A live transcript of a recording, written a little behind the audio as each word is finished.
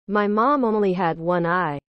My mom only had one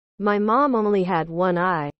eye. My mom only had one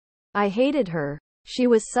eye. I hated her. She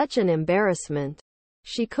was such an embarrassment.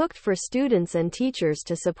 She cooked for students and teachers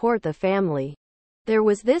to support the family. There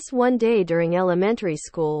was this one day during elementary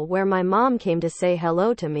school where my mom came to say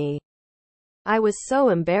hello to me. I was so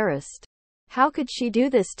embarrassed. How could she do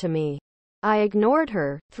this to me? I ignored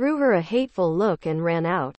her, threw her a hateful look and ran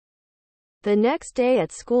out. The next day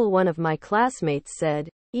at school one of my classmates said,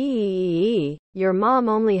 your mom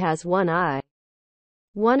only has one eye.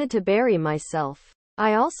 Wanted to bury myself.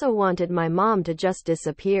 I also wanted my mom to just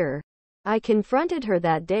disappear. I confronted her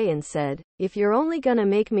that day and said, if you're only gonna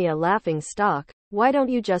make me a laughing stock, why don't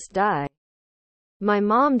you just die? My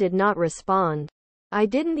mom did not respond. I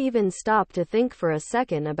didn't even stop to think for a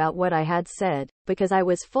second about what I had said, because I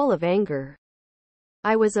was full of anger.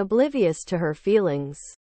 I was oblivious to her feelings.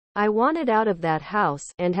 I wanted out of that house,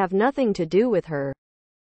 and have nothing to do with her.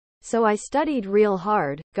 So I studied real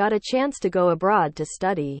hard, got a chance to go abroad to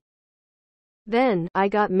study. Then, I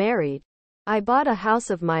got married. I bought a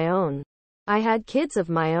house of my own. I had kids of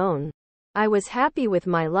my own. I was happy with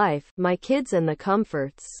my life, my kids and the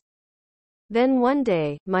comforts. Then one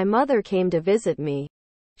day, my mother came to visit me.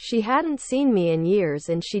 She hadn't seen me in years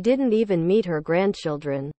and she didn't even meet her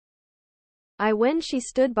grandchildren. When she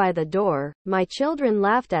stood by the door, my children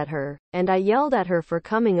laughed at her, and I yelled at her for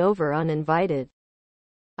coming over uninvited.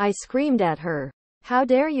 I screamed at her. How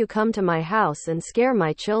dare you come to my house and scare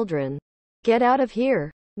my children? Get out of here,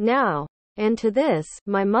 now. And to this,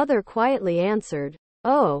 my mother quietly answered,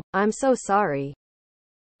 oh, I'm so sorry.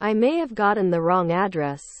 I may have gotten the wrong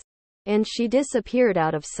address. And she disappeared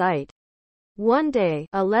out of sight. One day,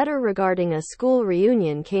 a letter regarding a school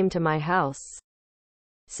reunion came to my house.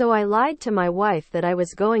 So I lied to my wife that I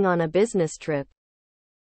was going on a business trip.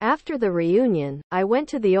 After the reunion, I went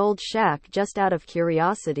to the old shack just out of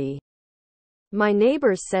curiosity. My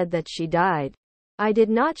neighbors said that she died. I did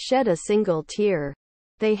not shed a single tear.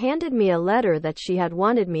 They handed me a letter that she had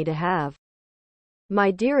wanted me to have. My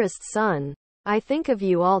dearest son, I think of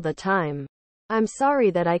you all the time. I'm sorry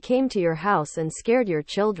that I came to your house and scared your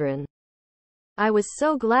children. I was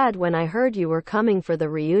so glad when I heard you were coming for the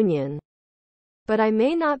reunion. But I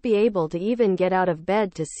may not be able to even get out of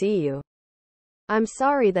bed to see you. I'm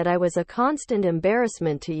sorry that I was a constant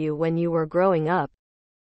embarrassment to you when you were growing up.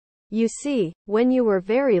 You see, when you were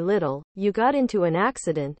very little, you got into an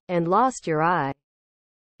accident and lost your eye.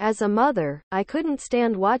 As a mother, I couldn't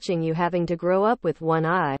stand watching you having to grow up with one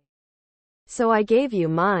eye. So I gave you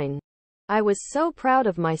mine. I was so proud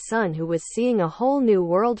of my son who was seeing a whole new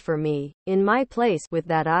world for me, in my place, with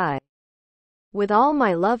that eye. With all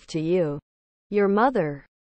my love to you. Your mother.